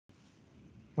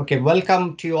Okay,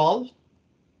 welcome to you all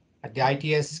at the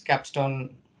ITS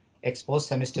Capstone Expo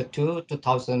Semester 2,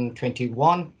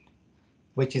 2021,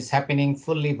 which is happening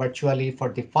fully virtually for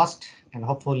the first and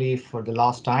hopefully for the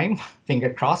last time,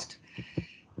 finger crossed.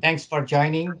 Thanks for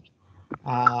joining.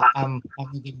 I'm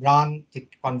Imran, the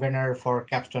convener for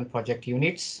Capstone Project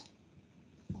Units.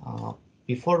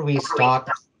 Before we start,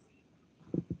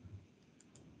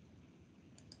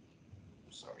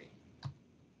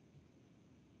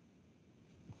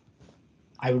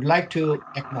 I would like to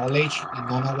acknowledge the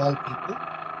Ngunnawal people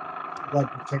who are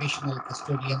the traditional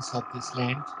custodians of this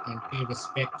land and pay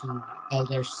respect to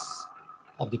elders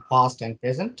of the past and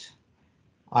present.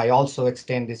 I also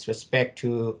extend this respect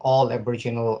to all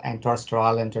Aboriginal and Torres Strait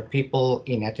Islander people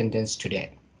in attendance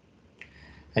today.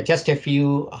 Just a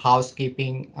few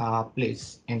housekeeping,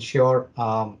 please ensure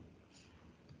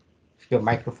your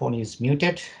microphone is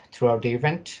muted throughout the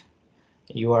event.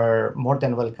 You are more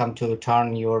than welcome to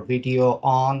turn your video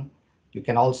on. You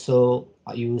can also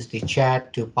use the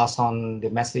chat to pass on the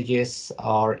messages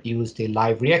or use the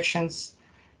live reactions.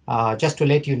 Just to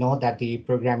let you know that the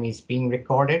program is being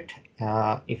recorded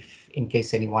if in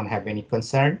case anyone have any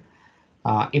concern.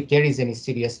 If there is any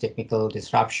serious technical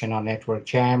disruption or network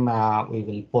jam, we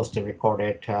will post a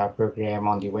recorded program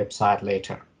on the website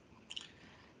later.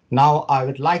 Now, I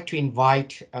would like to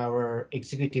invite our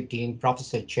Executive Dean,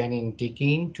 Professor Janine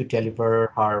Deakin, to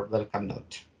deliver her welcome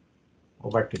note.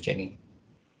 Over to Janine.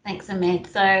 Thanks, Ahmed.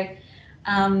 So,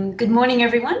 good morning,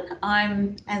 everyone.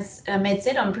 As Ahmed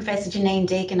said, I'm Professor Janine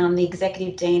Deakin. I'm the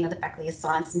Executive Dean of the Faculty of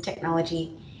Science and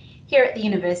Technology here at the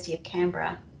University of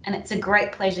Canberra. And it's a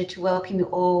great pleasure to welcome you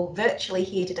all virtually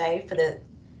here today for the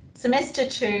Semester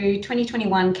 2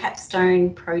 2021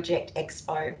 Capstone Project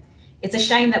Expo. It's a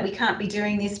shame that we can't be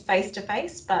doing this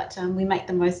face-to-face, but we make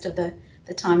the most of the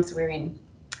times we're in.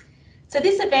 So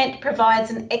this event provides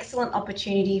an excellent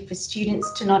opportunity for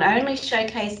students to not only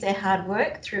showcase their hard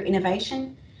work through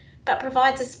innovation, but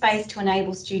provides a space to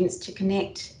enable students to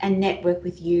connect and network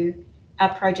with you,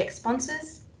 our project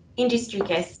sponsors, industry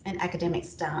guests, and academic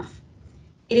staff.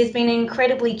 It has been an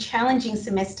incredibly challenging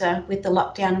semester with the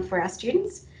lockdown for our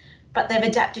students, but they've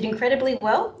adapted incredibly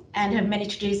well and have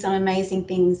managed to do some amazing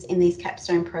things in these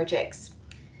capstone projects.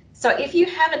 So if you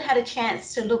haven't had a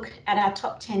chance to look at our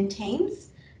top 10 teams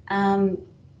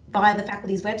via the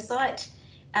faculty's website,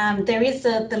 there is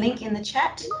the link in the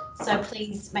chat, so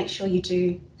please make sure you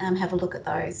do have a look at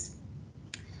those.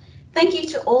 Thank you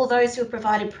to all those who have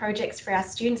provided projects for our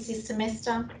students this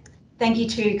semester. Thank you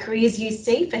to Careers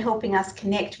UC for helping us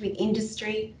connect with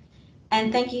industry.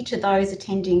 And thank you to those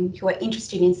attending who are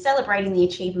interested in celebrating the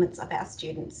achievements of our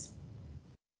students.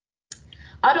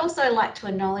 I'd also like to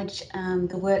acknowledge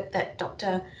the work that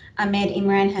Dr. Ahmed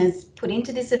Imran has put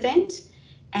into this event,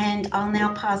 and I'll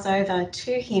now pass over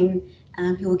to him,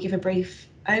 who will give a brief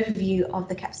overview of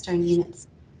the capstone units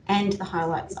and the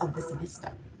highlights of the semester.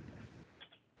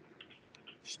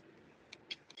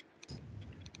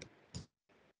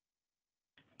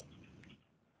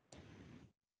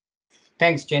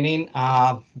 Thanks, Janine.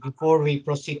 Before we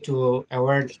proceed to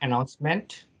award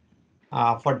announcement,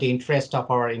 for the interest of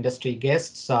our industry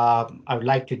guests, I would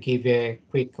like to give a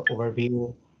quick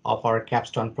overview of our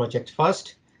capstone project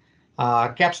first.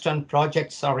 Capstone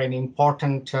projects are an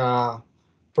important and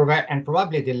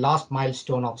probably the last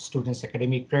milestone of students'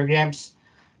 academic programs,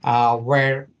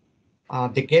 where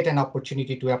they get an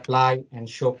opportunity to apply and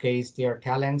showcase their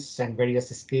talents and various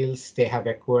skills they have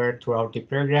acquired throughout the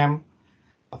program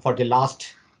for the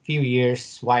last few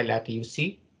years while at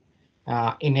UC.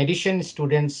 In addition,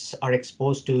 students are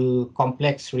exposed to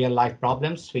complex real-life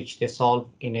problems which they solve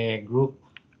in a group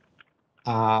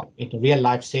in a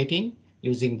real-life setting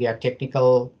using their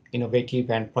technical,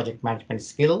 innovative, and project management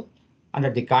skill under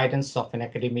the guidance of an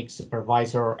academic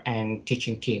supervisor and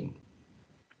teaching team.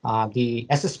 The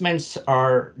assessments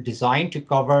are designed to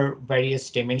cover various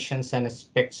dimensions and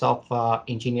aspects of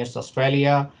Engineers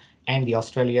Australia and the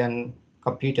Australian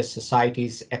Computer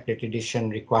Society's accreditation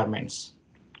requirements.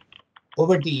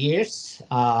 Over the years,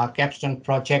 capstone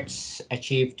projects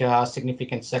achieved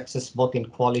significant success both in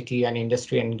quality and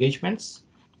industry engagements.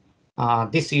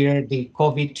 This year, the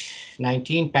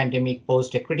COVID-19 pandemic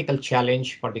posed a critical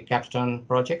challenge for the capstone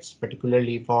projects,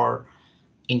 particularly for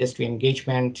industry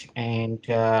engagement and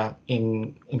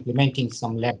in implementing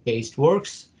some lab-based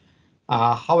works.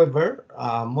 However,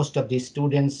 most of these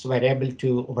students were able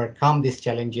to overcome these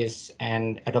challenges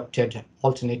and adopted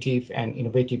alternative and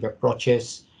innovative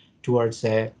approaches towards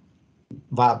a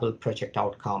viable project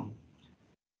outcome.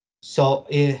 So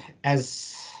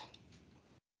as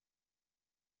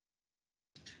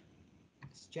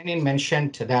Janine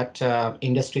mentioned that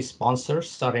industry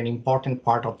sponsors are an important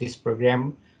part of this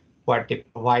program, where they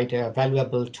provide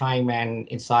valuable time and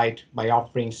insight by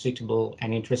offering suitable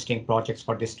and interesting projects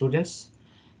for the students.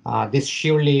 This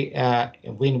surely a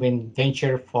win-win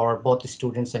venture for both the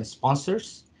students and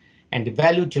sponsors, and the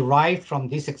value derived from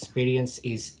this experience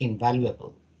is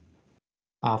invaluable.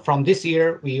 From this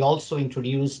year, we also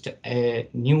introduced a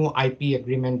new IP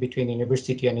agreement between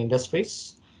university and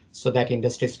industries so that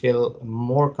industries feel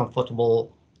more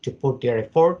comfortable to put their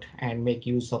effort and make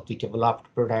use of the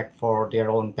developed product for their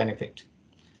own benefit.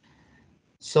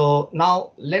 So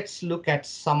now let's look at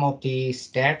some of the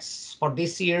stats for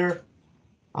this year.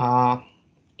 Uh,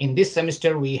 in this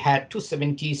semester, we had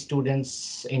 270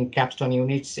 students in capstone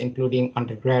units, including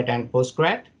undergrad and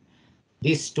postgrad.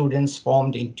 These students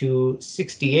formed into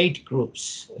 68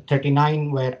 groups.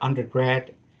 39 were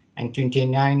undergrad and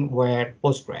 29 were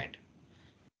postgrad.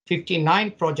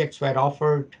 59 projects were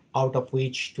offered, out of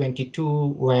which 22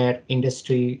 were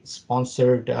industry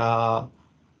sponsored,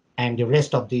 and the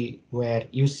rest of the were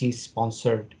UC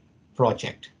sponsored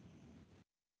project.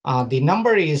 The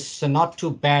number is not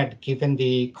too bad given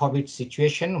the COVID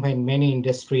situation, when many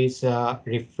industries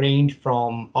refrained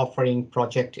from offering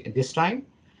project this time.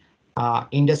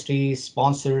 Industry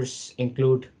sponsors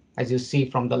include, as you see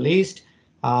from the list,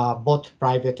 both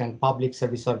private and public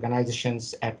service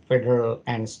organizations at federal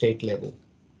and state level.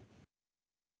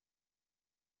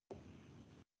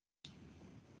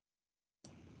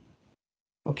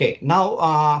 Okay, now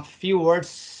a few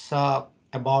words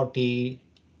about the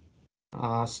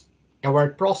uh,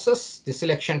 award process, the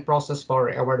selection process for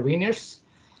award winners.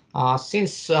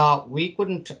 Since we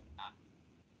couldn't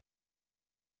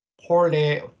hold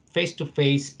a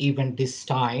face-to-face event this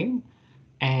time,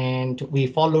 and we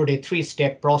followed a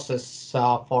three-step process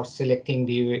for selecting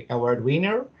the award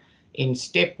winner. In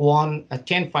step one,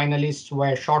 10 finalists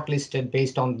were shortlisted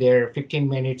based on their 15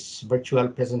 minutes virtual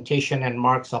presentation and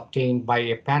marks obtained by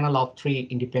a panel of 3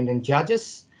 independent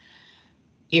judges.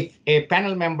 If a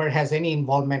panel member has any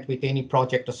involvement with any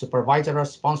project or supervisor or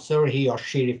sponsor, he or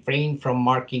she refrained from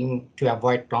marking to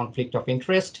avoid conflict of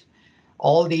interest.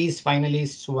 All these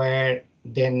finalists were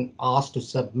then asked to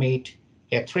submit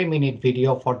a 3-minute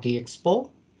video for the expo.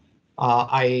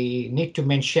 I need to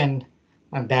mention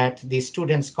that the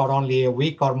students got only a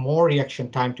week or more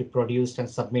reaction time to produce and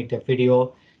submit a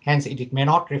video. Hence, it may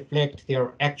not reflect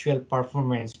their actual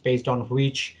performance based on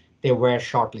which they were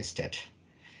shortlisted.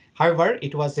 However,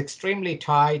 it was extremely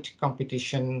tight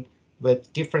competition,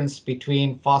 with difference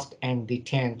between first and the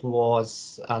 10th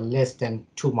was less than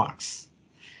 2 marks.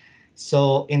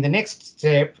 So in the next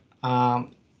step,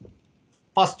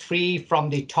 first 3 from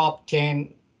the top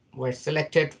 10 were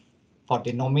selected for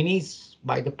the nominees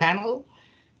by the panel,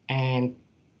 and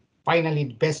finally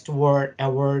the best word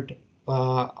award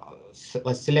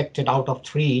was selected out of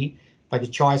 3 by the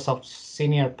choice of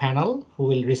senior panel, who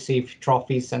will receive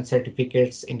trophies and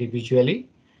certificates individually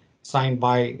signed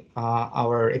by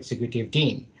our executive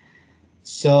dean.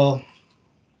 So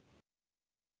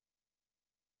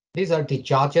these are the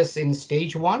judges in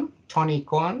stage 1: Tony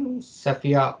Kwan,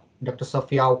 Dr.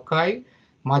 Safia Okai,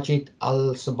 Majid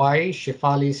Al-Subai,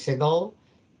 Shifali Segal,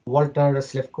 Walter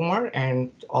Slivkumar,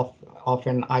 and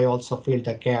often I also fill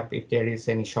the gap if there is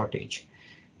any shortage.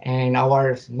 And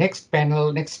our next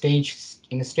stage,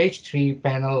 in stage 3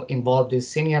 panel, involved the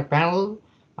senior panel,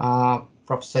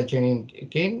 Professor Janine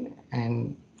King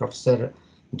and Professor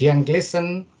Diane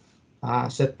Gleason,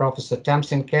 Professor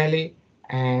Tamsin Kelly,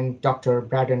 and Dr.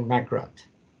 Braden McGrath.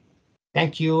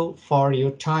 Thank you for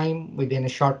your time within a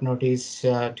short notice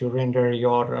to render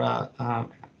your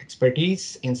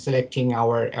expertise in selecting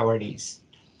our awardees.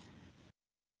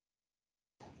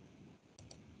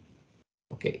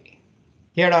 Okay,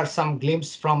 here are some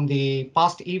glimpses from the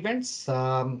past events.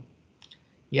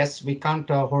 Yes, we can't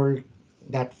hold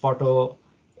that photo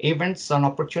events and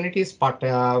opportunities, but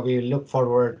we look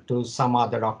forward to some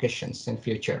other occasions in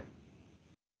future.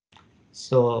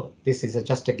 So this is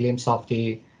just a glimpse of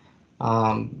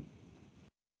um,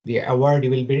 the award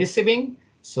you will be receiving.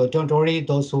 So don't worry,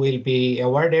 those who will be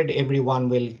awarded, everyone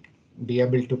will be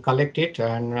able to collect it,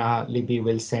 and Libby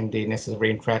will send the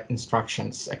necessary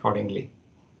instructions accordingly.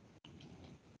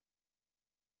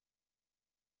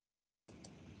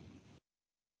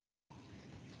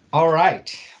 All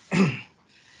right.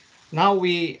 Now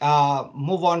we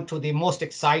move on to the most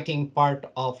exciting part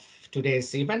of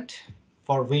today's event,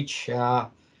 for which all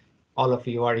of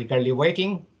you are eagerly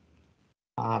waiting.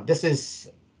 This is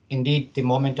indeed the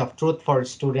moment of truth for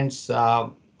students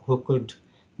who could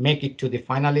make it to the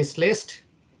finalist list,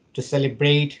 to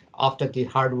celebrate after the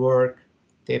hard work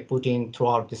they put in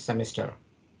throughout the semester.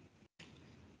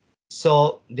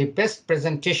 So the Best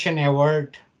Presentation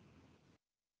Award,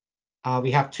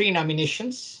 we have 3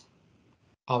 nominations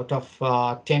out of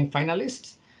 10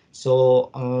 finalists.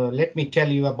 So let me tell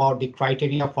you about the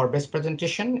criteria for best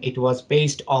presentation. It was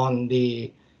based on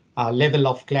the level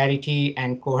of clarity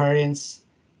and coherence,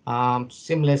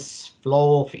 seamless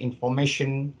flow of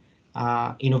information,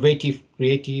 innovative,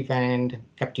 creative, and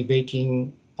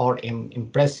captivating or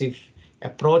impressive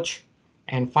approach,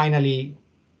 and finally,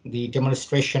 the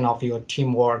demonstration of your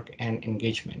teamwork and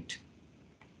engagement.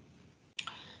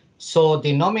 So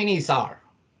the nominees are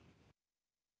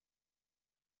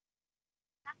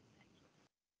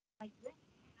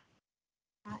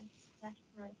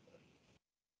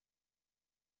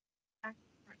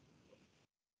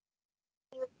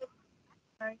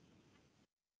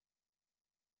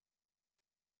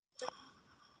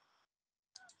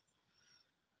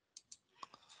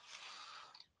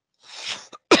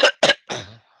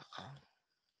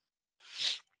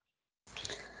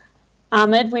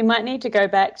Ahmed, we might need to go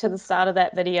back to the start of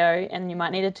that video and you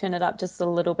might need to turn it up just a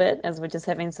little bit as we're just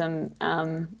having some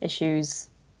issues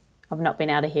of not being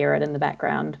able to hear it in the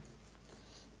background.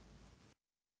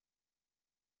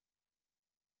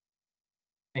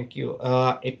 Thank you.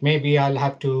 It maybe I'll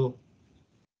have to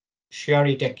share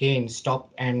it again,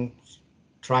 stop and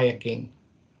try again.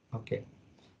 Okay.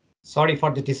 Sorry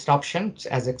for the disruptions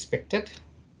as expected.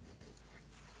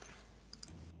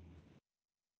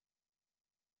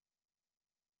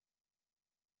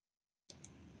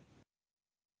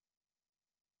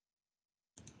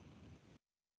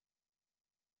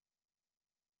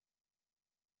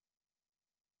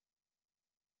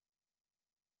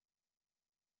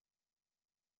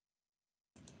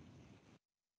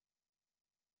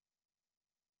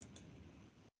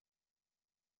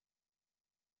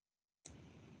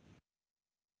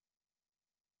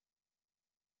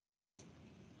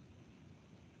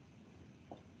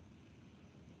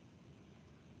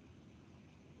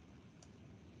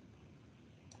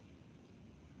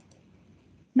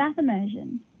 Math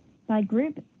Immersion by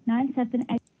Group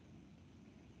 978.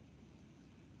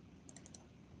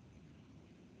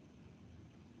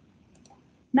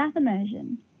 Math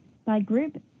Immersion by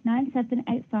Group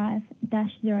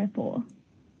 9785-04.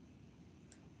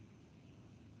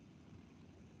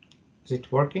 Is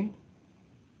it working?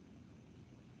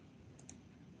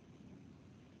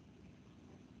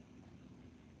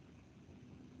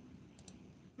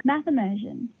 Math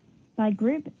Immersion by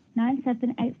Group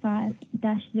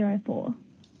 9785-04.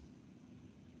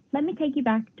 Let me take you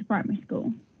back to primary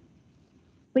school,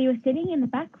 where you were sitting in the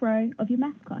back row of your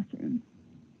math classroom.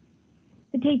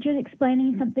 The teacher is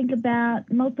explaining something about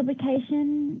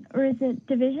multiplication, or is it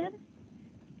division?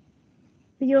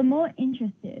 But you're more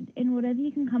interested in whatever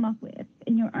you can come up with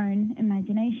in your own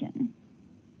imagination.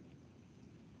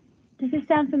 Does this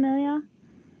sound familiar?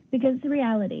 Because it's a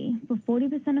reality for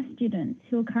 40% of students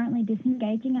who are currently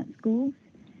disengaging at schools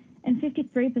and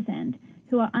 53%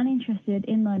 who are uninterested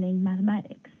in learning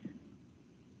mathematics.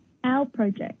 Our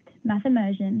project, Math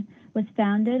Immersion, was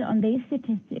founded on these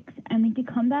statistics aiming to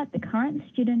combat the current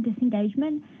student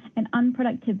disengagement and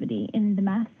unproductivity in the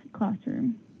math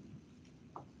classroom.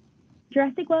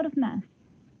 Jurassic World of Math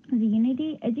is a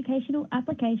Unity educational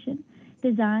application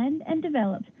designed and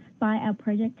developed by our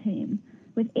project team,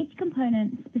 with each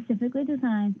component specifically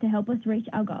designed to help us reach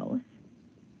our goals.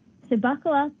 So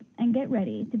buckle up and get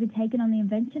ready to be taken on the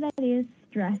adventure that is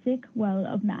Jurassic World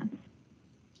of Math.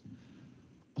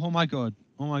 Oh my God,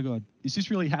 is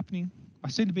this really happening? I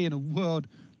seem to be in a world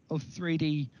of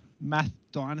 3D math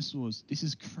dinosaurs. This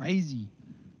is crazy.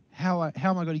 How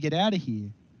am I going to get out of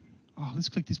here? Oh, let's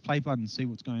click this play button and see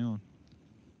what's going on.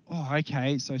 Oh,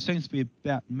 okay, so it seems to be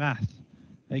about math.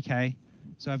 Okay,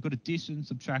 so I've got addition,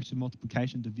 subtraction,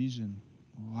 multiplication, division.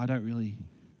 Oh, I don't really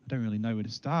know where to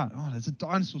start. Oh, there's a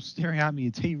dinosaur staring at me,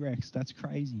 a T-Rex. That's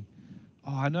crazy.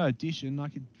 Oh, I know addition. I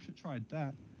could try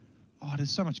that. Oh,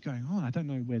 there's so much going on. I don't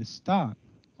know where to start.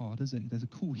 Oh, there's a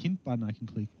cool hint button I can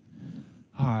click.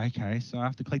 Oh, okay, so I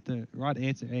have to click the right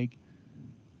answer egg.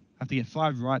 I have to get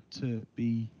 5 right to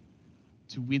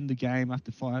win the game. I have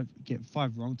to get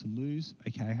 5 wrong to lose.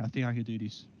 Okay, I think I can do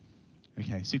this.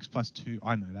 Okay, 6 plus 2.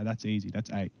 I know that. That's easy.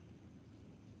 That's 8.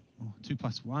 Oh, 2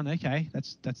 plus 1. Okay,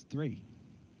 that's 3.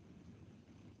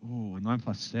 Oh, 9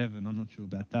 plus 7. I'm not sure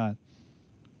about that.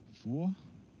 4.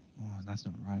 Oh, that's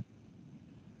not right.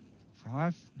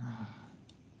 5.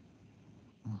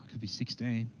 Oh, it could be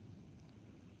 16.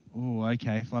 Oh,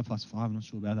 okay. 5 plus 5. I'm not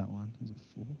sure about that one. Is it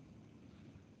 4?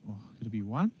 Oh, could it be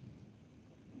 1?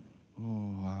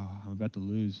 Oh, I'm about to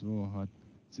lose. Oh,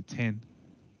 it's a 10.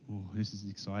 Oh, this is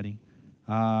exciting.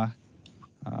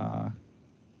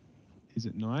 Is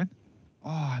it 9? Oh,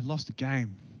 I lost the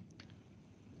game.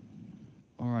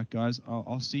 All right, guys.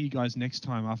 I'll see you guys next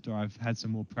time after I've had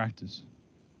some more practice.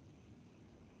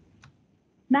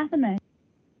 Mathematics.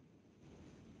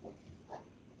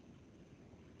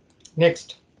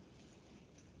 Next.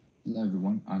 Hello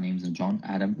everyone, our names are John,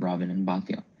 Adam, Robin, and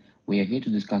Bhatia. We are here to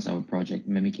discuss our project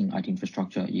Mimicking IT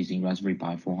Infrastructure using Raspberry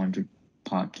Pi 400,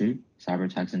 Part 2, Cyber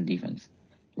Attacks and Defense.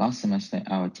 Last semester,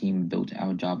 our team built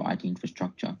our Java IT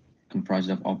infrastructure,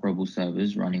 comprised of operable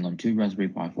servers running on 2 Raspberry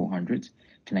Pi 400s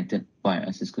connected via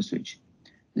a Cisco switch.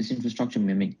 This infrastructure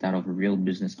mimicked that of a real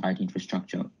business IT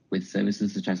infrastructure, with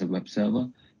services such as a web server,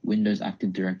 Windows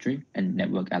Active Directory, and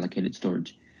network allocated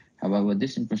storage. However,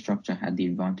 this infrastructure had the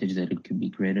advantage that it could be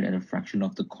created at a fraction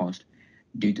of the cost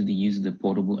due to the use of the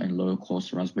portable and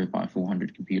lower-cost Raspberry Pi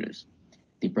 400 computers.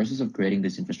 The process of creating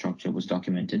this infrastructure was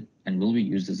documented and will be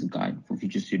used as a guide for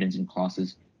future students in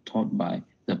classes taught by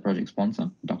the project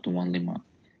sponsor, Dr. Wan Lima.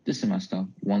 This semester,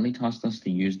 Wanli tasked us to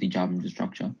use the Java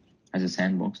infrastructure as a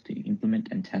sandbox to implement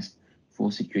and test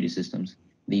 4 security systems,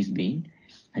 these being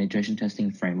penetration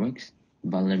testing frameworks,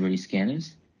 vulnerability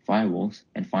scanners, firewalls,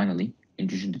 and finally,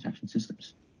 intrusion detection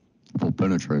systems. For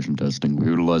penetration testing, we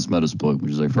utilize Metasploit,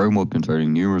 which is a framework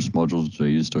containing numerous modules which are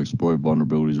used to exploit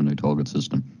vulnerabilities in a target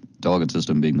system. Target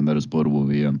system being the Metasploitable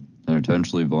VM, an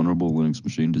intentionally vulnerable Linux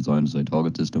machine designed as a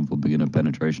target system for beginner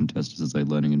penetration testers as a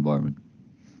learning environment.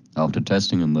 After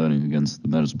testing and learning against the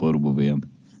Metasploitable VM,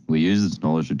 we use this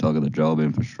knowledge to target the Java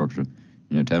infrastructure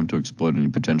in an attempt to exploit any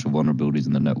potential vulnerabilities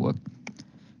in the network.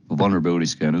 For vulnerability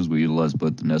scanners, we utilize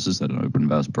both the Nessus and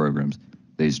OpenVAS programs.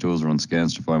 These tools run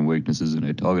scans to find weaknesses in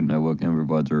a target network and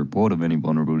provides a report of any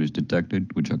vulnerabilities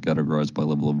detected, which are categorized by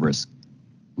level of risk.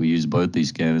 We use both these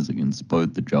scanners against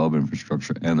both the Java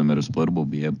infrastructure and the Metasploitable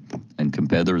VM and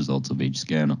compare the results of each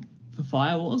scanner. For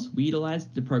firewalls, we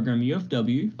utilized the program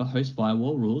UFW for host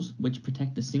firewall rules, which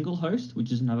protect a single host,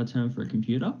 which is another term for a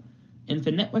computer. And for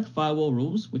network firewall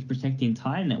rules, which protect the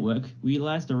entire network, we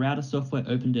utilized the router software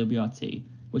OpenWRT,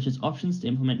 which has options to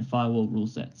implement firewall rule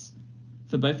sets.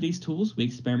 For both of these tools, we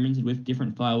experimented with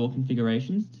different firewall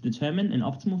configurations to determine an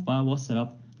optimal firewall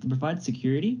setup to provide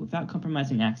security without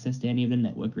compromising access to any of the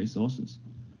network resources.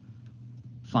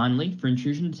 Finally, for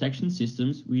intrusion detection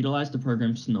systems, we utilized the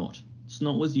program Snort.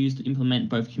 Snort was used to implement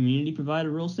both community-provided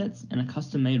rule sets and a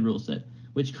custom-made rule set,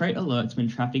 which create alerts when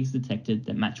traffic is detected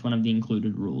that match one of the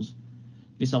included rules.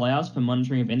 This allows for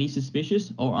monitoring of any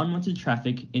suspicious or unwanted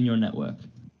traffic in your network.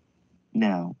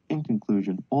 Now, in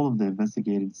conclusion, all of the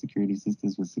investigated security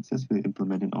systems were successfully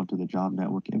implemented onto the Java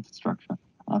network infrastructure.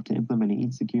 After implementing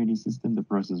each security system, the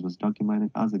process was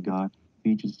documented as a guide for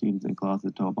future students and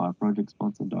classes taught by our project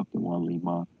sponsor, Dr. Wan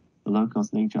Lima. The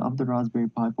low-cost nature of the Raspberry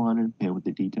Pi 400, paired with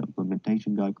the detailed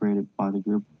implementation guide created by the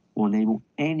group, will enable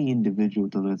any individual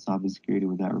to learn cybersecurity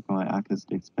without requiring access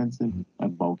to expensive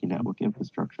and bulky network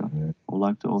infrastructure. I would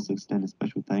like to also extend a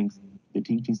special thanks to the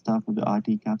teaching staff of the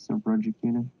IT Capstone Project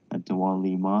Unit and to Wan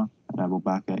Lima and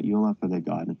Abubakar Yola for their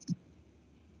guidance.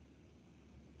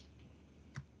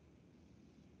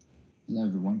 Hello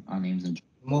everyone, our names are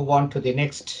Move on to the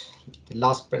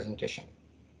last presentation.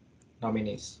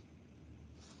 Nominees.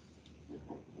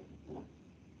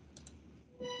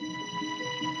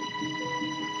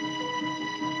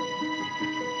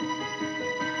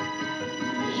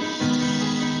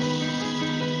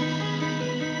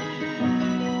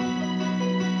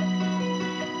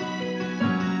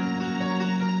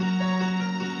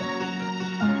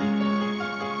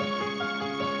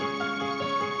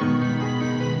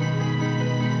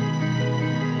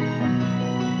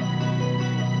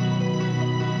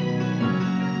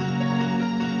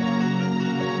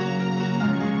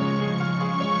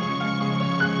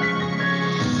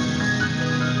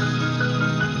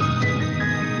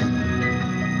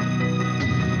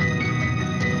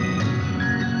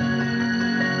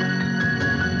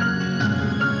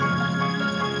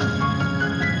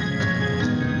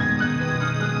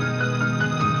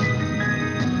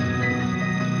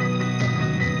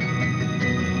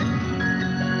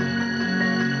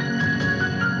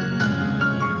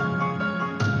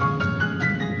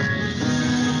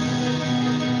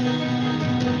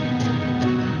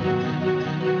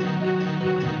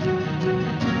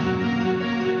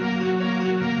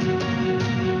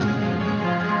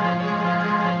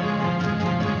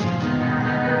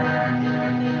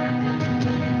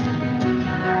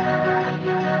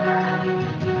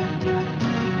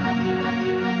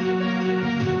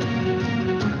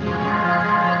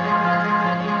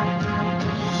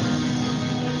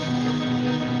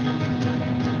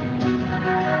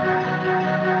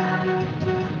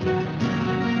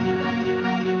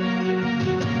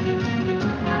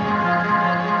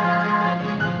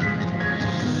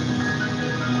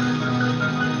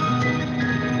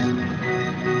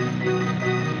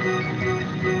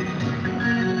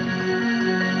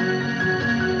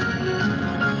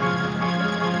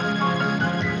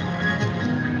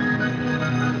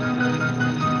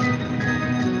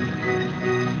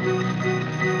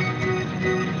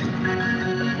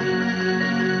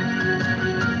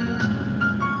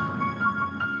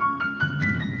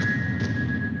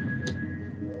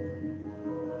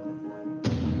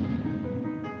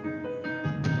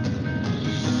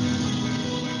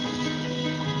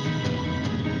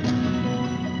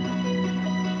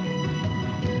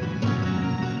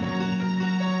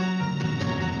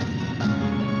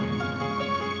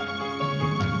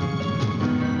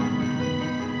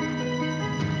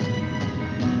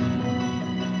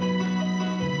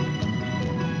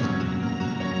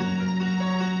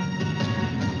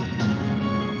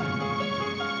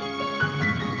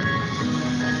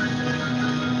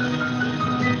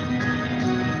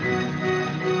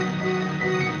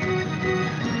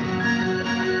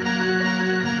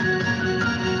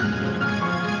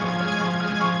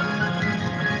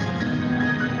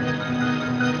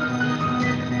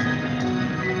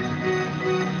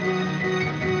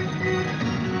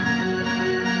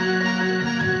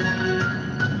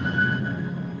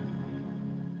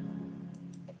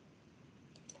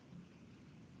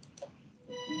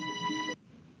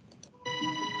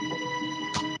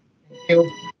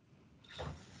 you.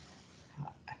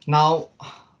 Now,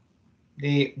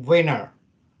 the winner.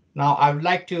 Now, I would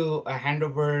like to hand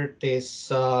over this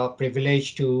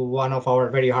privilege to one of our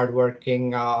very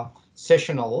hardworking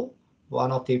sessional,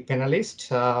 one of the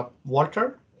panelists,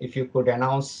 Walter, if you could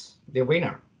announce the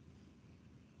winner.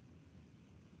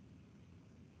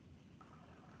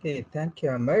 Okay, thank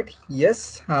you, Ahmed.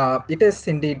 Yes, it is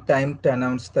indeed time to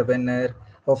announce the winner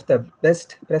of the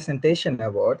Best Presentation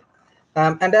Award.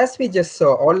 And as we just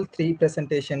saw, all three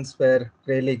presentations were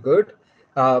really good,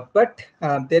 but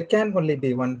there can only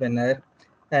be one winner,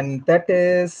 and that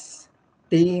is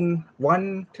Team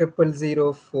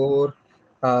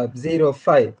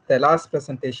 1000405, the last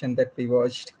presentation that we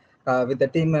watched with the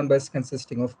team members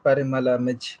consisting of Parimala,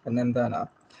 Mitch, and Nandana.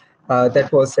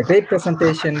 That was a great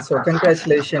presentation, so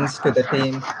congratulations to the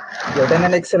team. You've done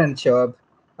an excellent job.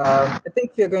 I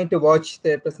think we're going to watch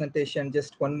the presentation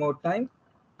just one more time.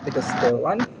 It is the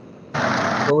one.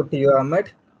 Over to you,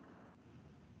 Ahmed.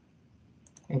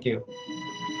 Thank you.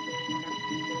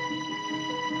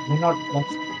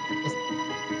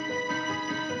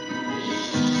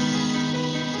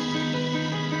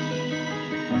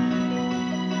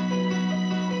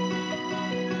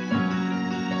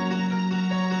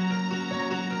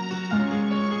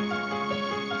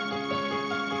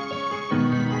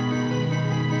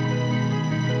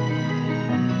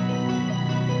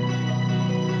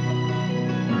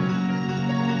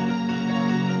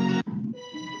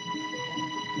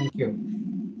 Thank you.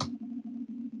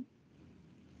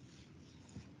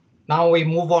 Now we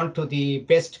move on to the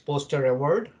Best Poster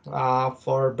Award.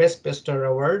 For Best Poster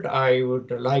Award, I would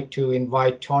like to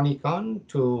invite Tony Khan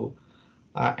to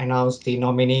announce the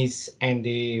nominees and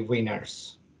the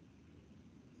winners.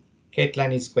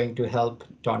 Caitlin is going to help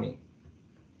Tony.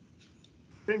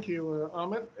 Thank you,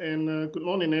 Ahmed, and good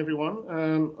morning, everyone.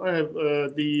 I have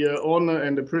the honor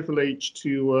and the privilege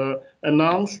to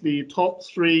announce the top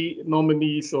 3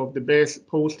 nominees of the Best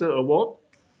Poster Award.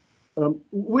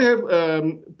 We have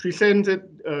presented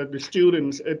the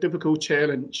students a difficult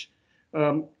challenge.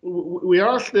 We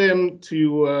asked them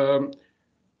to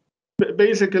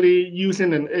basically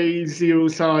using an A0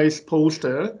 size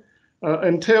poster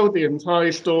and tell the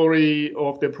entire story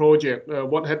of the project,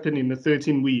 what happened in the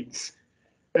 13 weeks.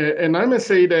 And I must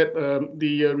say that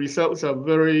the results are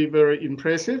very, very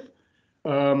impressive.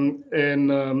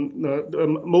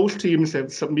 Most teams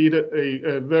have submitted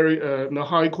a very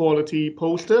high quality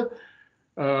poster.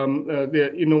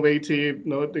 They're innovative,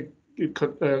 they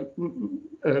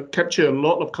capture a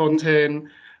lot of content,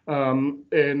 and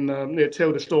they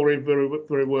tell the story very,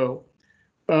 very well.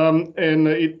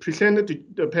 It presented to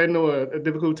the panel a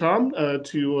difficult time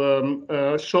to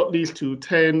shortlist to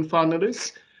 10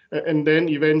 finalists, and then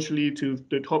eventually to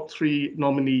the top 3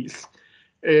 nominees.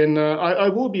 And I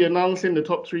will be announcing the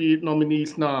top 3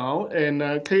 nominees now. And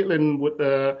Caitlin would,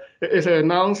 as I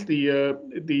announce the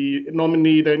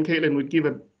nominee, then Caitlin would give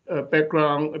a bit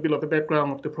of a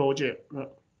background of the project.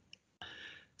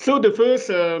 So the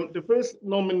first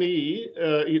nominee,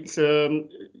 it's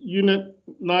Unit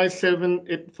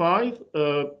 9785,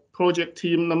 project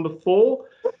team number 4.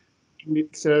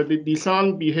 It's the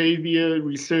design behavior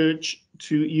research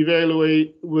to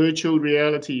evaluate virtual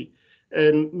reality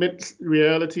and mixed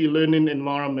reality learning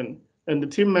environment. And the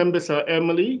team members are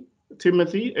Emily,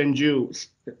 Timothy, and Jules.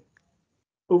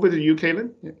 Over to you,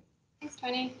 Caitlin. Yeah. Thanks,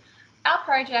 Tony. Our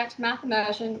project, Math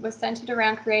Immersion, was centered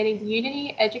around creating the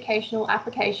Unity educational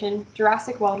application,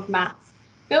 Jurassic World of Maths,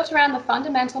 built around the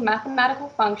fundamental mathematical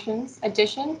functions,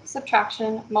 addition,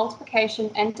 subtraction, multiplication,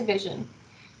 and division.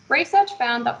 Research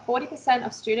found that 40%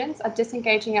 of students are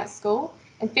disengaging at school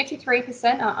and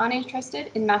 53% are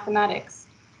uninterested in mathematics.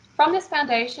 From this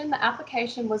foundation, the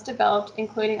application was developed,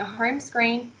 including a home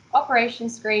screen, operation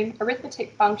screen,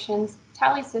 arithmetic functions,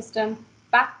 tally system,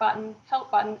 back button, help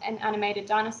button, and animated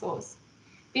dinosaurs.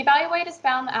 The evaluators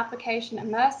found the application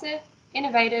immersive,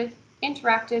 innovative,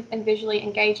 interactive, and visually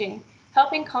engaging,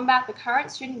 helping combat the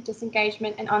current student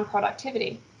disengagement and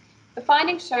unproductivity. The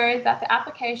findings show that the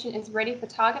application is ready for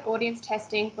target audience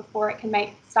testing before it can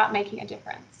start making a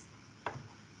difference.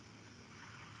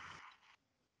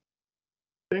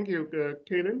 Thank you,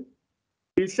 Caitlin.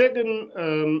 The second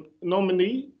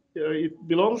nominee, it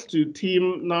belongs to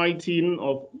Team 19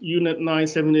 of Unit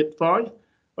 9785,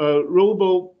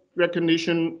 Robo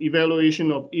Recognition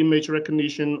Evaluation of Image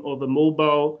Recognition of a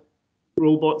Mobile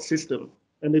Robot System.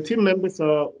 And the team members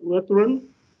are Lutheran,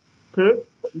 Kurt,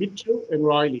 Mitchell, and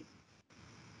Riley.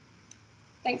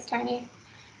 Thanks, Tony.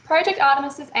 Project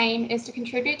Artemis's aim is to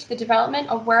contribute to the development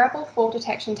of wearable fall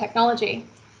detection technology.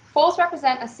 Falls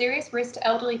represent a serious risk to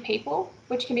elderly people,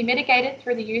 which can be mitigated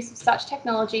through the use of such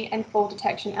technology and fall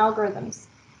detection algorithms.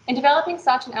 In developing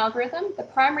such an algorithm, the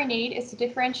primary need is to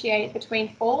differentiate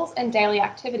between falls and daily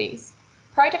activities.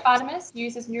 Project Artemis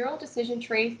uses neural decision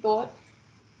tree thought,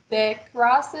 the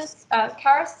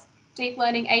Keras deep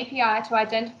learning API to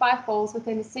identify falls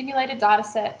within the simulated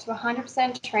dataset to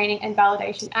 100% training and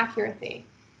validation accuracy.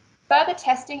 Further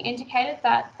testing indicated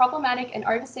that problematic and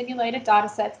oversimulated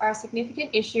datasets are a significant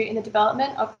issue in the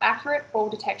development of accurate fall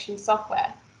detection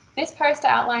software. This poster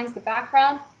outlines the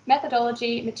background,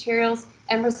 methodology, materials,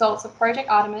 and results of Project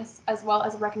Artemis, as well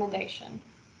as a recommendation.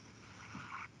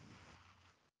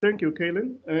 Thank you,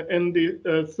 Kaylin. And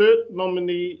the third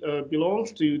nominee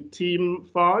belongs to Team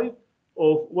 5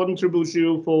 of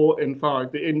 10004 and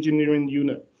 5, the engineering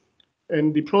unit.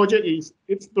 And the project is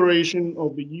exploration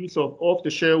of the use of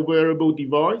off-the-shelf wearable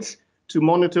device to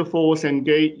monitor falls and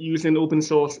gait using open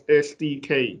source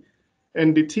SDK.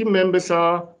 And the team members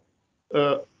are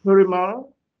Parimala,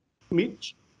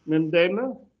 Mitch,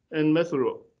 Nandana, and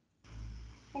Methuro.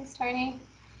 Thanks, Tony.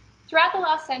 Throughout the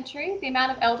last century, the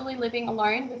amount of elderly living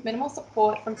alone with minimal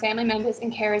support from family members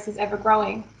and carers is ever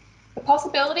growing. The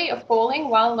possibility of falling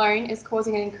while alone is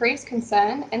causing an increased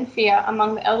concern and fear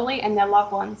among the elderly and their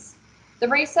loved ones. The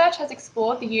research has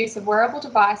explored the use of wearable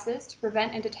devices to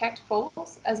prevent and detect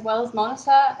falls, as well as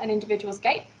monitor an individual's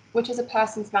gait, which is a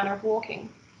person's manner of walking.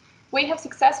 We have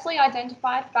successfully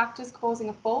identified factors causing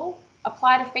a fall,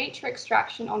 applied a feature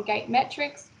extraction on gait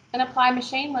metrics, and apply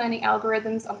machine learning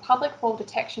algorithms on public fall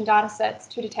detection datasets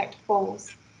to detect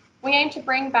falls. We aim to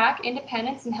bring back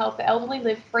independence and help the elderly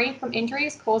live free from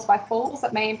injuries caused by falls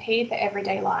that may impede their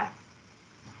everyday life.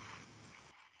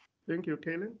 Thank you,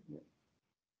 Kaylin.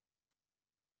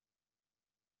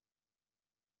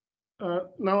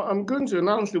 Now I'm going to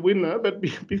announce the winner, but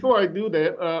before I do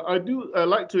that, I do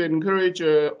like to encourage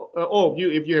all of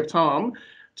you, if you have time,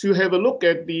 to have a look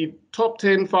at the top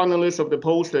 10 finalists of the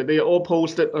poster. They are all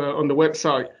posted on the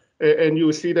website, and you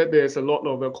will see that there's a lot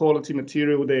of quality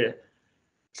material there.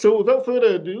 So without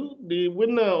further ado, the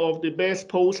winner of the best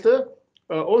poster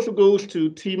also goes to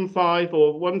Team 5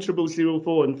 of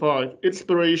 10004 and 5,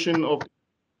 Inspiration of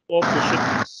the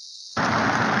Ship.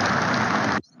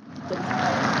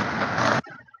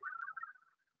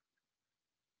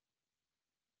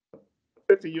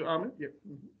 To you, Ahmed. Yeah.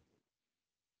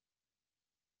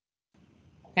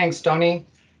 Thanks, Tony.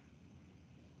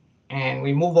 And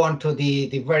we move on to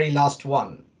the very last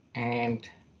one. And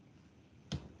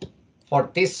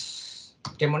for this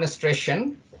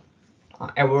demonstration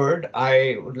award,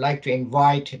 I would like to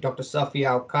invite Dr.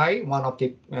 Safia Alkai, one of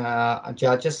the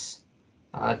judges,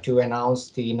 to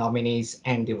announce the nominees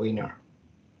and the winner.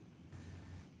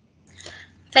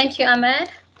 Thank you, Ahmed.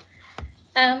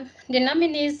 The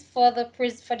nominees for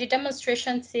the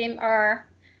demonstration team are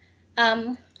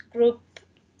group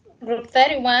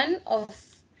 31 of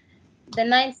the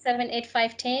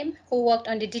 9785 team, who worked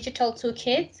on the digital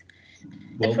toolkit.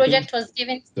 The project was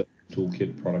given the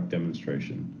toolkit product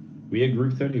demonstration. We are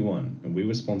group 31, and we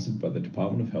were sponsored by the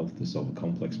Department of Health to solve a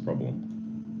complex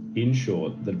problem. In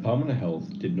short, the Department of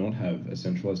Health did not have a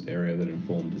centralized area that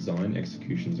informed design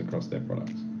executions across their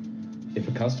products. If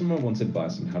a customer wants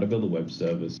advice on how to build a web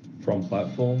service from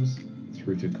platforms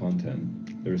through to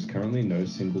content, there is currently no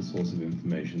single source of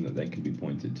information that they can be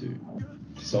pointed to.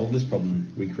 To solve this problem,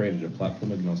 we created a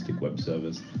platform-agnostic web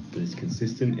service that is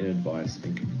consistent in advice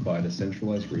and can provide a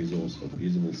centralized resource of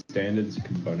usable standards,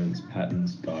 components,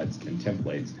 patterns, guides, and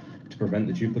templates to prevent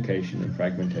the duplication and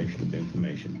fragmentation of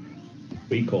information.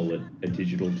 We call it a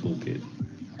digital toolkit.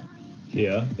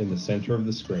 Here, in the center of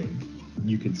the screen,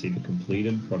 you can see the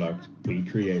completed product we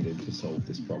created to solve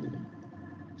this problem.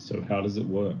 So how does it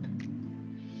work?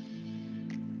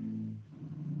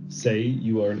 Say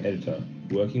you are an editor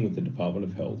working with the Department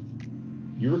of Health.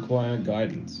 You require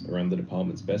guidance around the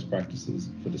department's best practices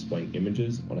for displaying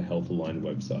images on a health-aligned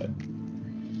website.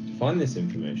 To find this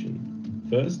information,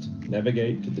 first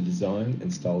navigate to the Design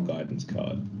and Style Guidance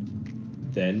card.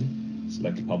 Then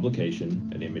select Publication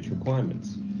and Image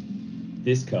Requirements.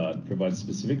 This card provides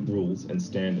specific rules and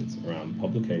standards around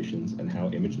publications and how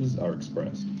images are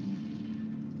expressed.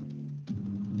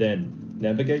 Then,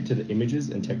 navigate to the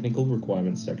Images and Technical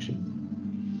Requirements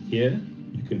section. Here,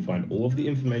 you can find all of the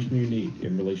information you need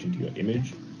in relation to your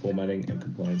image, formatting, and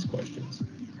compliance questions.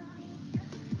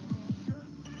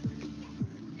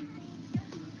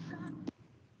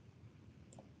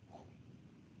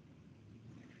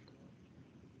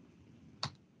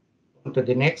 To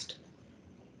the next.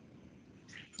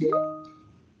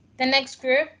 The next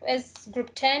group is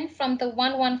group 10 from the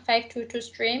 11522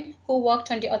 stream, who worked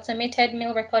on the automated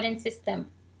mail recording system.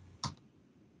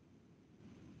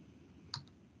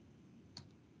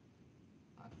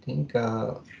 think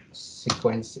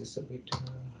sequence is a bit.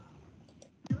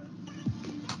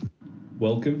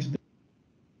 Welcome to the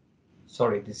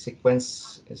Sorry, the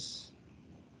sequence is.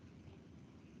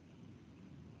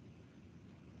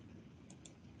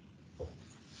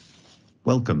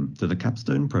 Welcome to the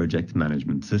Capstone Project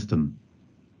Management System.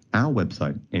 Our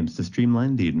website aims to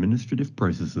streamline the administrative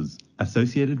processes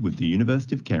associated with the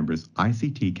University of Canberra's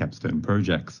ICT Capstone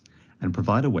projects and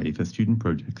provide a way for student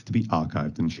projects to be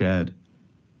archived and shared.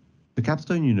 For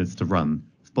Capstone units to run,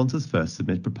 sponsors first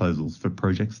submit proposals for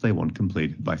projects they want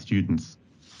completed by students.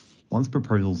 Once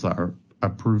proposals are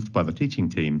approved by the teaching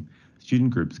team, student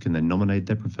groups can then nominate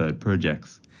their preferred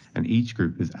projects, and each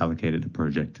group is allocated a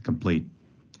project to complete.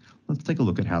 Let's take a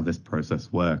look at how this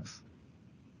process works.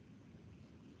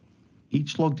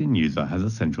 Each logged-in user has a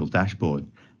central dashboard,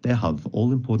 their hub for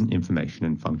all important information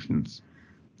and functions.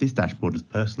 This dashboard is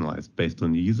personalized based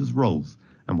on the user's roles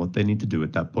and what they need to do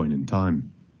at that point in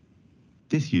time.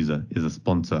 This user is a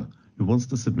sponsor who wants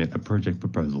to submit a project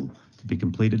proposal to be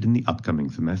completed in the upcoming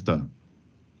semester.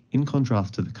 In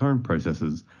contrast to the current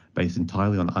processes based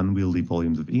entirely on unwieldy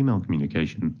volumes of email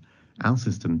communication, our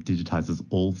system digitizes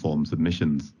all form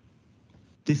submissions.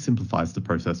 This simplifies the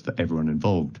process for everyone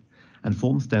involved, and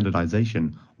form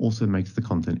standardization also makes the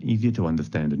content easier to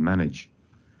understand and manage.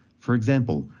 For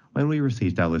example, when we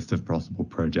received our list of possible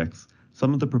projects,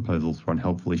 some of the proposals were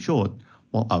unhelpfully short,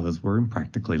 while others were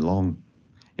impractically long.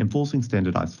 Enforcing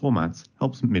standardized formats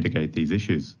helps mitigate these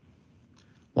issues.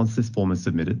 Once this form is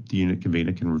submitted, the unit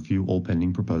convener can review all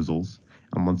pending proposals,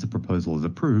 and once a proposal is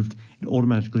approved, it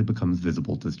automatically becomes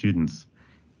visible to students.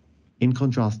 In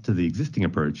contrast to the existing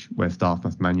approach, where staff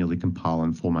must manually compile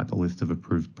and format the list of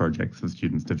approved projects for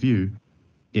students to view,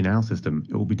 in our system,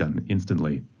 it will be done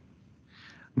instantly.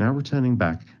 Now returning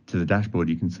back to the dashboard,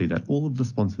 you can see that all of the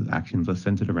sponsors' actions are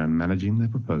centered around managing their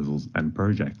proposals and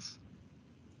projects.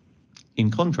 In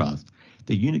contrast,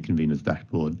 the unit convener's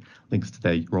dashboard links to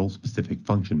their role-specific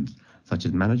functions, such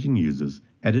as managing users,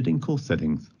 editing course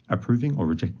settings, approving or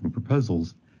rejecting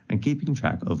proposals, and keeping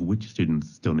track of which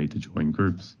students still need to join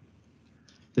groups.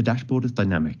 The dashboard is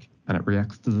dynamic, and it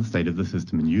reacts to the state of the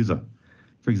system and user.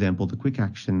 For example, the quick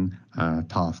action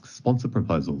task sponsor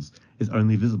proposals is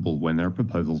only visible when there are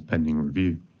proposals pending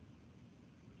review.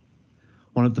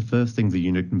 One of the first things a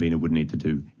unit convener would need to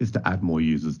do is to add more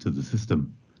users to the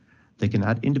system. They can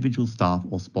add individual staff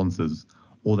or sponsors,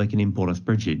 or they can import a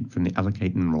spreadsheet from the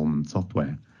Allocate enrollment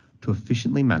software to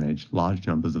efficiently manage large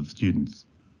numbers of students.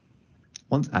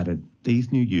 Once added,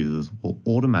 these new users will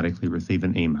automatically receive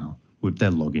an email with their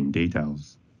login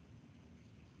details.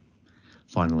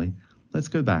 Finally, let's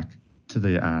go back to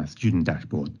the student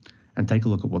dashboard and take a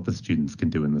look at what the students can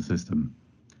do in the system.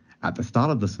 At the start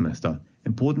of the semester,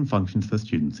 important functions for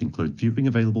students include viewing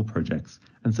available projects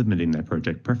and submitting their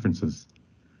project preferences.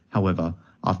 However,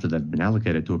 after they've been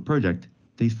allocated to a project,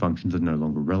 these functions are no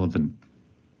longer relevant.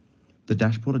 The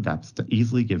dashboard adapts to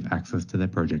easily give access to their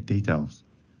project details.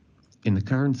 In the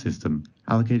current system,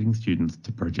 allocating students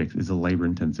to projects is a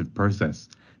labor-intensive process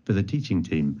for the teaching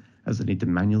team, as they need to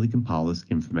manually compile this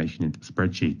information into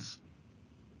spreadsheets.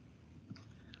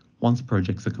 Once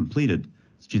projects are completed,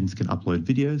 students can upload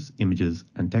videos, images,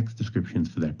 and text descriptions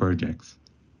for their projects.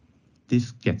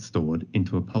 This gets stored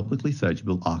into a publicly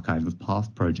searchable archive of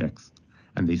past projects,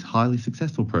 and these highly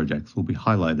successful projects will be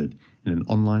highlighted in an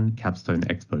online Capstone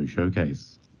Expo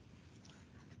showcase.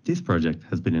 This project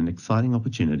has been an exciting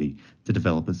opportunity to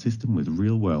develop a system with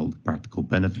real-world practical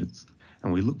benefits,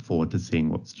 and we look forward to seeing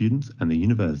what students and the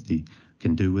university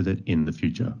can do with it in the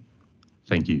future.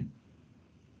 Thank you.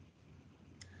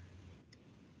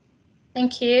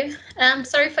 Thank you.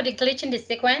 Sorry for the glitch in the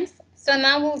sequence. So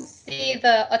now we'll see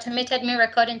the automated meal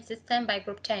recording system by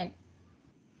Group 10.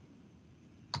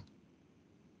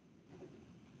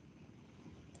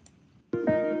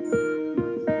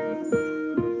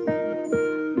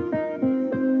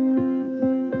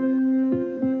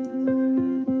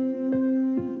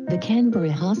 The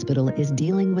Canberra Hospital is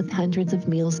dealing with hundreds of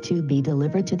meals to be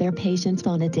delivered to their patients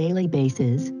on a daily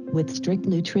basis, with strict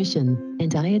nutrition and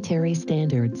dietary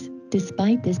standards.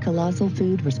 Despite this colossal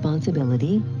food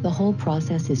responsibility, the whole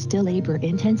process is still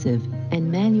labor-intensive and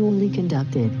manually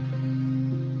conducted.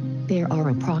 There are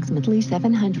approximately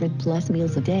 700 plus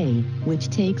meals a day, which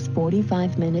takes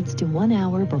 45 minutes to 1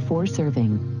 hour before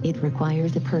serving. It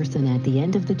requires a person at the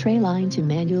end of the tray line to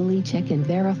manually check and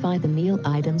verify the meal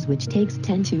items, which takes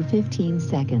 10 to 15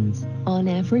 seconds. On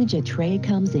average, a tray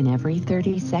comes in every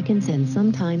 30 seconds and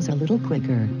sometimes a little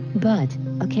quicker. But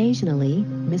occasionally,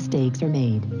 mistakes are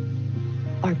made.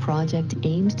 Our project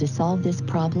aims to solve this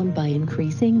problem by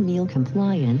increasing meal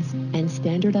compliance and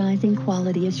standardizing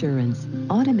quality assurance.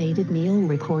 Automated meal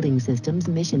recording systems'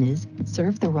 mission is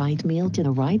serve the right meal to the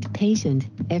right patient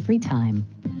every time.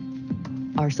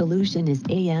 Our solution is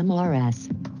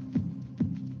AMRS.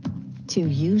 To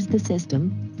use the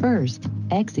system, first,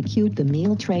 execute the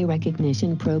meal tray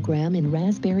recognition program in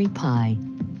Raspberry Pi.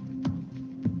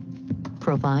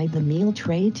 Provide the meal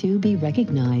tray to be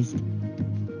recognized.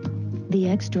 The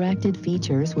extracted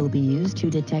features will be used to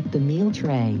detect the meal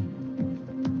tray.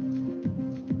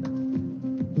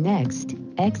 Next,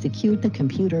 execute the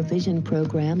computer vision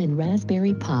program in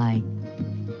Raspberry Pi.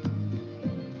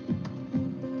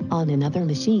 On another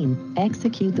machine,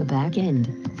 execute the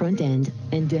back-end, front-end,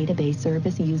 and database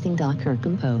service using Docker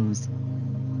Compose.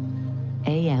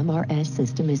 AMRS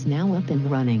system is now up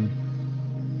and running.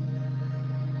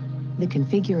 The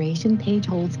configuration page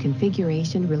holds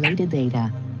configuration-related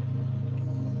data.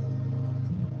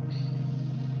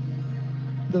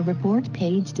 The report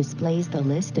page displays the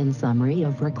list and summary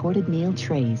of recorded meal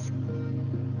trays.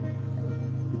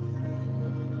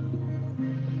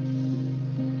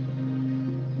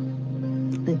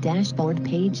 The dashboard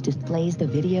page displays the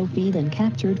video feed and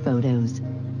captured photos.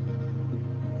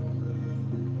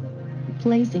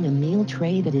 Placing a meal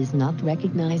tray that is not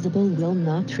recognizable will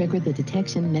not trigger the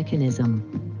detection mechanism.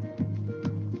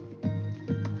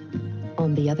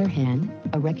 On the other hand,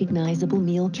 a recognizable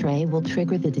meal tray will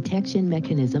trigger the detection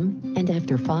mechanism, and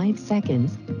after 5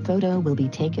 seconds, photo will be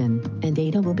taken, and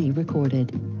data will be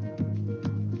recorded.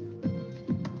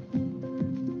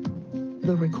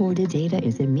 The recorded data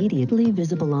is immediately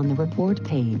visible on the report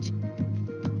page.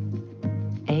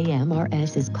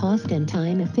 AMRS is cost and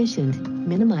time efficient,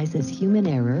 minimizes human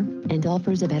error, and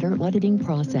offers a better auditing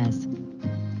process.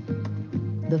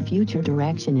 The future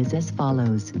direction is as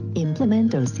follows.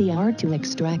 Implement OCR to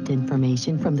extract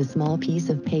information from the small piece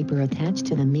of paper attached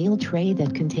to the meal tray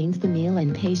that contains the meal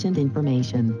and patient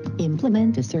information.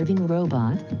 Implement a serving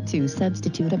robot to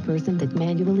substitute a person that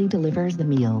manually delivers the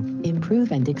meal.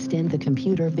 Improve and extend the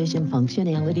computer vision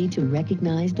functionality to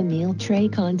recognize the meal tray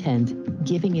content,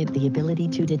 giving it the ability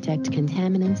to detect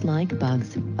contaminants like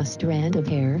bugs, a strand of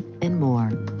hair, and more.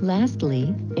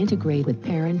 Lastly, integrate with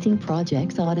parenting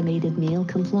projects automated meal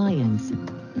compliance.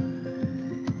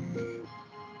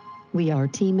 We are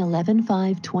Team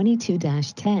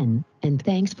 11522-10, and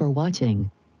thanks for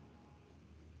watching.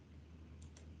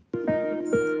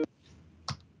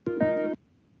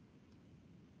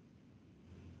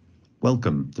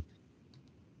 Welcome.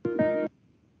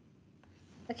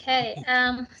 Okay,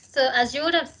 so as you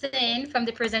would have seen from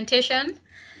the presentation,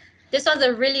 this was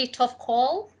a really tough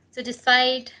call to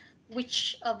decide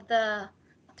which of the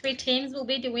 3 teams will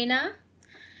be the winner.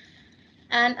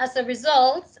 And as a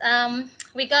result,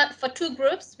 we got, for 2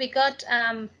 groups, we got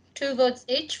 2 votes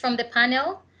each from the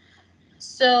panel.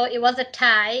 So it was a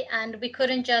tie, and we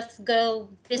couldn't just go,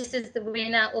 this is the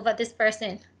winner over this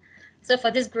person. So for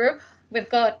this group, we've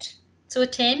got 2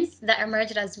 teams that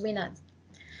emerged as winners.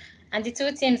 And the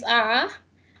 2 teams are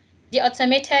the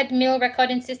automated meal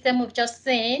recording system we've just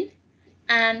seen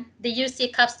and the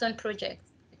UC Capstone Project.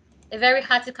 A very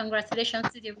hearty congratulations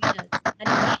to the winners.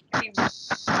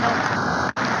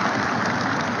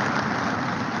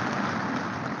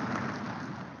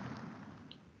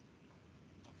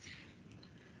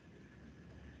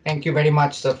 Thank you very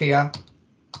much, Sophia.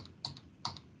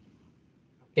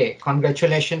 Okay,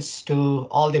 congratulations to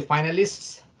all the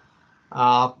finalists.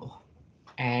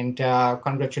 And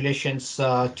congratulations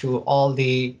to all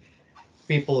the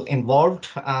people involved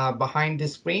behind the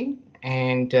screen,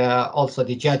 and also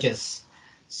the judges.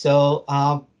 So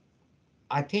I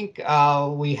think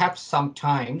we have some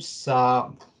times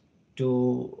to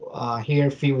hear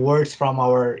a few words from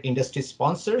our industry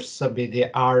sponsors. So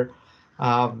they are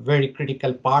very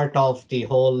critical part of the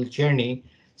whole journey.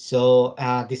 So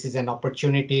this is an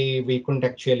opportunity. We couldn't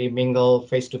actually mingle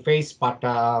face to face, but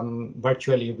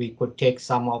virtually we could take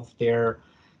some of their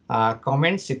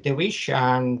comments if they wish.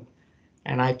 And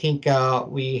I think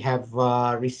we have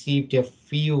received a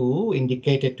few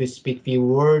indicated to speak few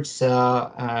words they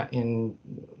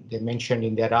mentioned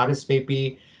in their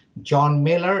RSVP. John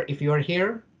Miller, if you are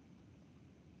here.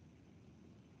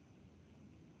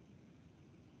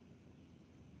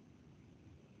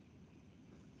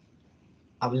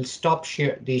 I will stop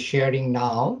the sharing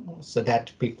now so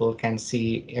that people can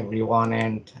see everyone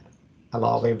and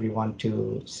allow everyone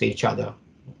to see each other.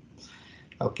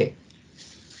 Okay.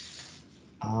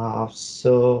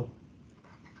 So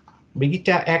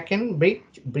Brigitte Aken,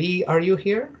 Brie, are you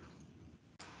here?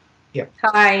 Yeah.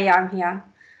 Hi, I'm here.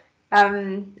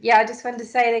 Yeah, I just wanted to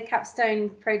say the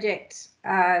Capstone project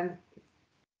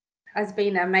has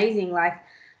been amazing.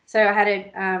 So I had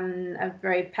a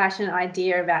very passionate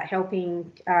idea about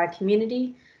helping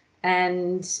community,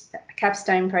 and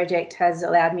Capstone Project has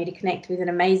allowed me to connect with an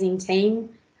amazing team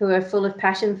who are full of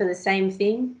passion for the same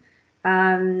thing.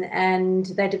 And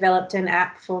they developed an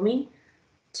app for me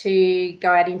to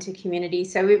go out into community.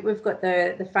 So we've got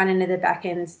the front end and the back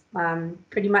ends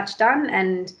pretty much done,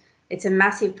 and it's a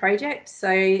massive project. So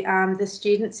the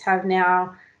students have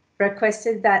now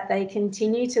requested that they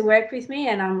continue to work with me,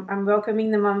 and I'm welcoming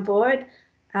them on board.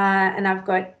 And I've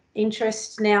got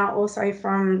interest now also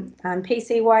from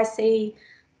PCYC.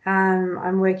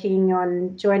 I'm working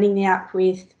on joining the app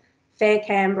with Fair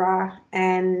Canberra,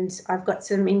 and I've got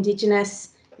some Indigenous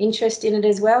interest in it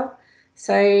as well.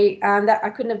 So that I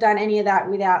couldn't have done any of that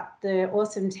without the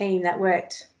awesome team that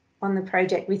worked on the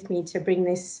project with me to bring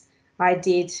this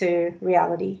idea to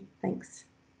reality. Thanks.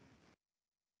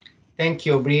 Thank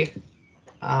you, Bree.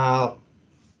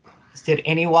 Is there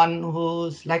anyone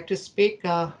who's like to speak?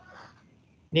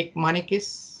 Nick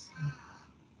Manikis.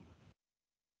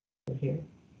 Here.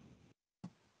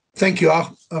 Thank you,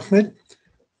 Ahmed.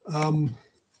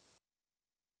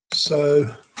 So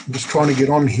I'm just trying to get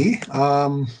on here.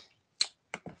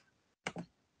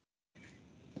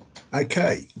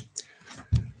 Okay.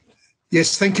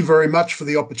 Yes, thank you very much for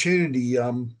the opportunity.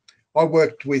 I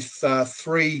worked with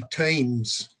 3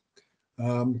 teams,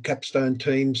 capstone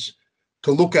teams,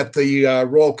 to look at the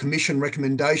Royal Commission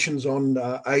recommendations on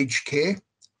aged care.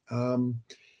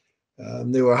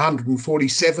 There were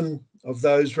 147 of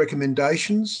those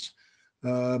recommendations.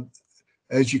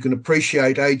 As you can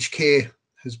appreciate, aged care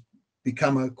has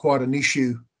become quite an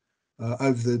issue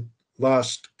over the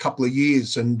last couple of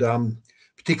years, and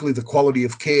particularly the quality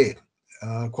of care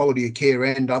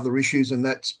and other issues, and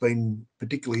that's been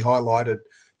particularly highlighted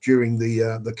during the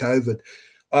COVID.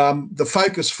 The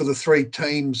focus for the 3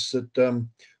 teams that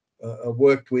I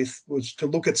worked with was to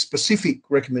look at specific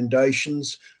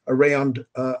recommendations around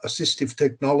assistive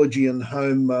technology and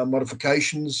home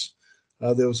modifications.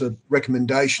 There was a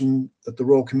recommendation that the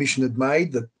Royal Commission had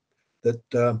made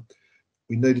that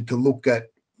we needed to look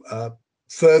at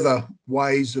further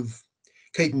ways of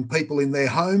keeping people in their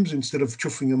homes instead of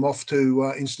chuffing them off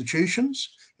to institutions.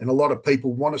 And a lot of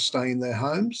people want to stay in their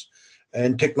homes.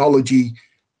 And technology,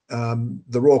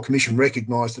 the Royal Commission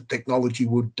recognised that technology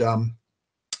would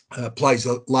plays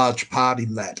a large part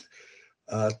in that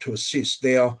to assist.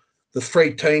 Now, the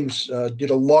 3 teams did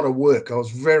a lot of work. I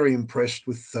was very impressed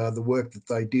with the work that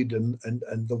they did, and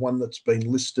the one that's been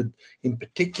listed in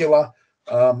particular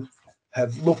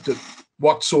have looked at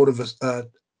what sort of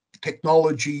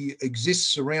technology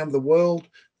exists around the world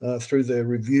through their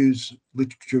reviews,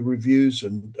 literature reviews,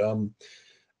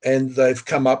 and they've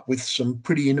come up with some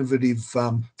pretty innovative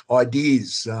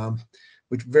ideas,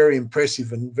 which are very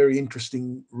impressive and very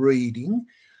interesting reading.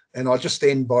 And I just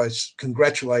end by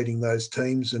congratulating those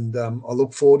teams, and I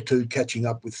look forward to catching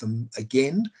up with them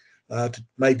again to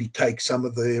maybe take some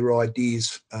of their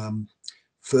ideas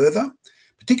further,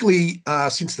 particularly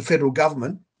since the federal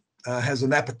government has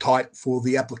an appetite for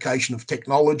the application of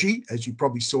technology, as you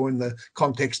probably saw in the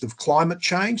context of climate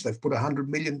change. They've put $100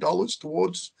 million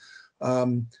towards,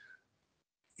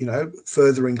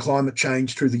 furthering climate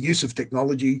change through the use of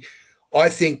technology. I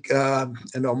think,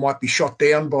 and I might be shot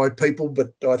down by people,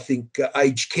 but I think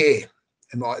aged care,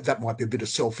 and that might be a bit of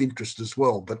self-interest as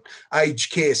well, but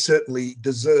aged care certainly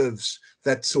deserves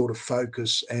that sort of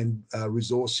focus and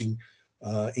resourcing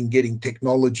in getting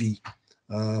technology,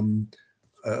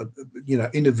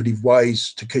 innovative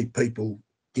ways to keep people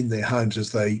in their homes as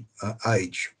they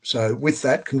age. So with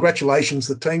that, congratulations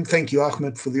the team. Thank you,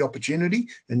 Ahmed, for the opportunity,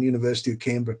 and University of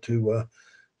Canberra to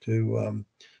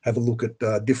have a look at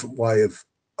a different way of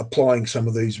applying some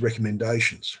of these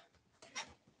recommendations.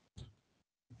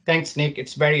 Thanks, Nick.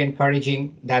 It's very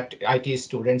encouraging that IT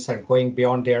students are going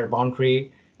beyond their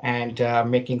boundary and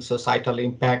making societal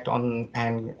impact on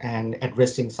and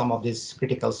addressing some of these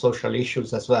critical social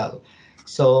issues as well.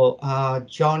 So,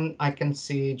 John, I can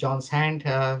see John's hand.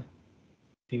 If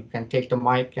you can take the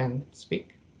mic and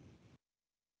speak.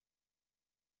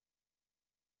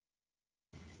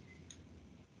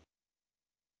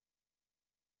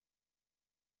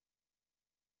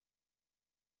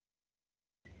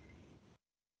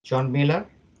 John Miller.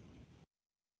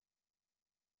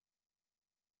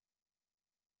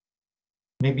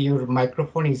 Maybe your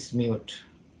microphone is mute.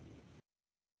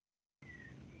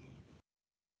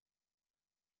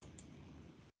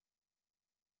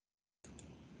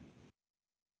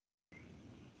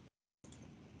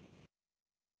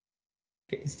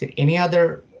 Is there any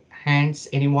other hands?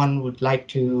 Anyone would like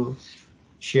to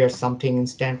share something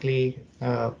instantly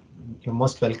you're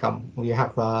most welcome. We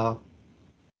have a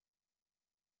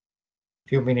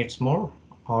few minutes more,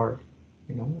 or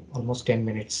almost 10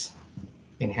 minutes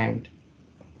in hand.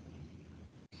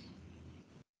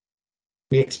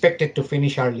 We expected to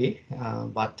finish early,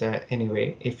 but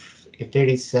anyway, if there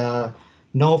is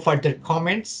no further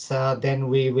comments, then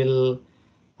we will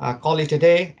call it a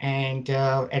day. And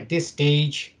at this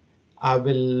stage, I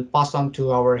will pass on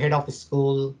to our head of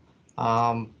school,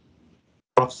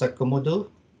 Professor Kumudu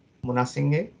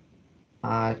Munasinghe,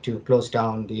 to close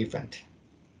down the event.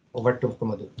 Over to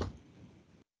Kumudu.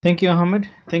 Thank you, Ahmed.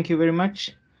 Thank you very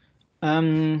much.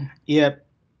 Yeah,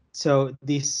 so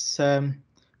this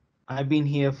I've been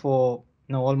here for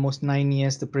almost 9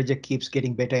 years. The project keeps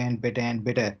getting better and better and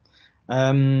better.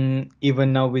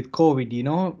 Even now with COVID,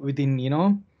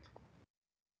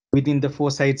 within the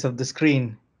 4 sides of the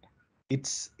screen,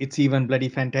 it's even bloody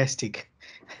fantastic.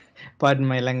 Pardon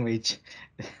my language.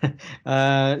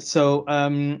 So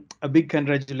a big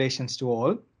congratulations to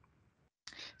all.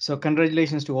 So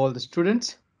congratulations to all the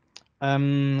students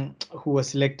who were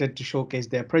selected to showcase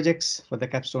their projects for the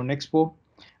Capstone Expo.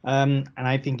 And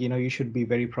I think you should be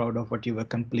very proud of what you've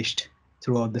accomplished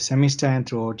throughout the semester and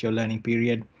throughout your learning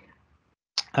period.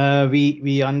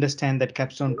 We understand that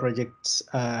capstone projects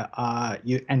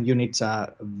and units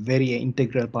are very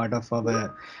integral part of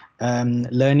our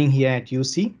learning here at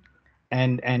UC,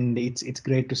 and it's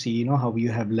great to see how you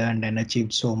have learned and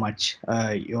achieved so much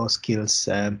your skills,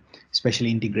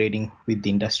 especially integrating with the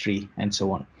industry and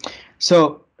so on.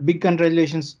 So big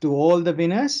congratulations to all the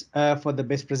winners for the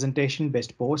best presentation,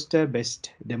 best poster,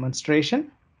 best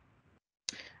demonstration.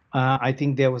 I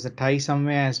think there was a tie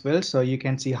somewhere as well, so you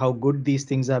can see how good these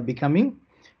things are becoming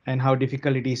and how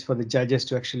difficult it is for the judges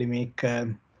to actually make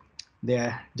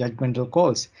their judgmental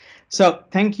calls. So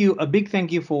thank you, a big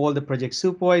thank you for all the project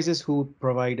supervisors who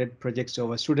provided projects to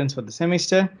our students for the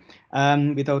semester.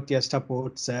 Without their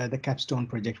supports, the Capstone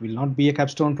project will not be a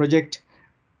Capstone project.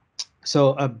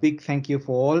 So a big thank you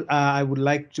for all. I would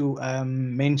like to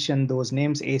mention those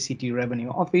names: ACT Revenue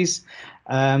Office,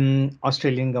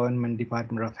 Australian Government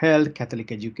Department of Health,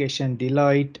 Catholic Education,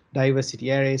 Deloitte, Diversity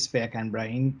Areas, Fair Canberra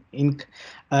Inc.,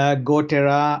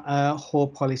 GoTerra,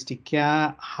 Hope Holistic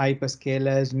Care,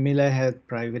 Hyperscalers, Miller Health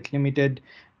Private Limited,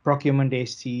 Procurement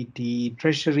ACT,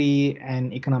 Treasury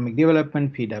and Economic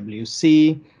Development,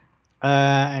 PwC,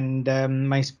 and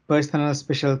my personal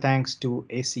special thanks to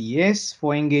ACES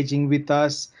for engaging with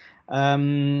us,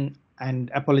 and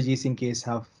apologies in case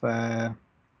of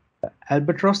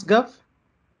Albatross Gov.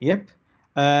 Yep.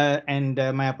 And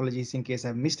my apologies in case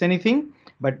I've missed anything,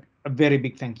 but a very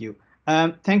big thank you.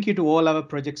 Thank you to all our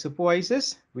project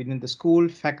supervisors within the school,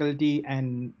 faculty,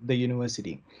 and the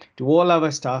university, to all our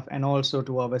staff, and also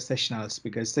to our sessionals,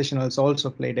 because sessionals also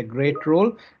played a great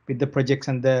role with the projects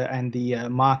and the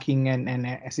marking and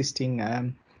assisting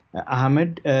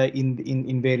Ahmed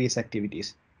in various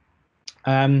activities.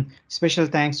 Special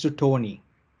thanks to Tony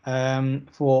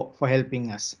for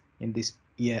helping us in this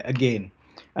year again.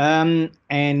 Thank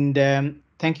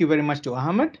you very much to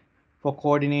Ahmed for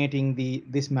coordinating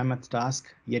this mammoth task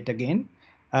yet again.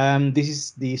 This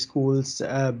is the school's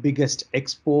biggest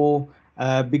expo,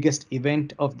 biggest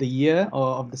event of the year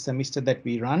or of the semester that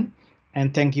we run.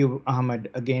 And thank you,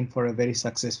 Ahmed, again for a very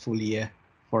successful year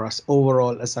for us,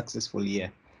 overall a successful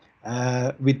year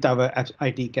with our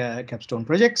IT Capstone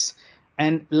projects.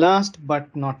 And last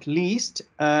but not least,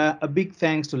 a big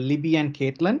thanks to Libby and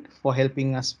Caitlin for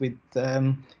helping us with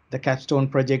the Capstone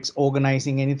projects,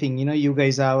 organizing anything. You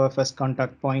guys are our first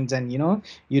contact points, and you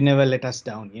never let us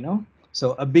down.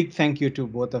 So a big thank you to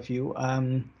both of you.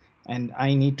 And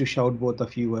I need to shout both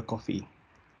of you a coffee.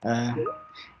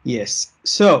 Yes.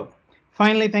 So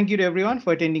finally, thank you to everyone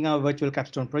for attending our virtual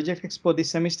Capstone Project Expo this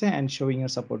semester and showing your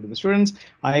support to the students.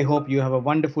 I hope you have a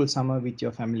wonderful summer with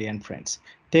your family and friends.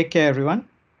 Take care, everyone.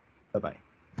 Bye-bye.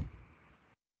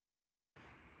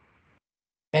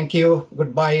 Thank you.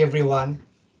 Goodbye, everyone.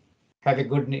 Have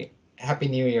a happy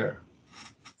New Year.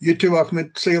 You too,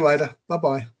 Ahmed. See you later.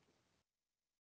 Bye-bye.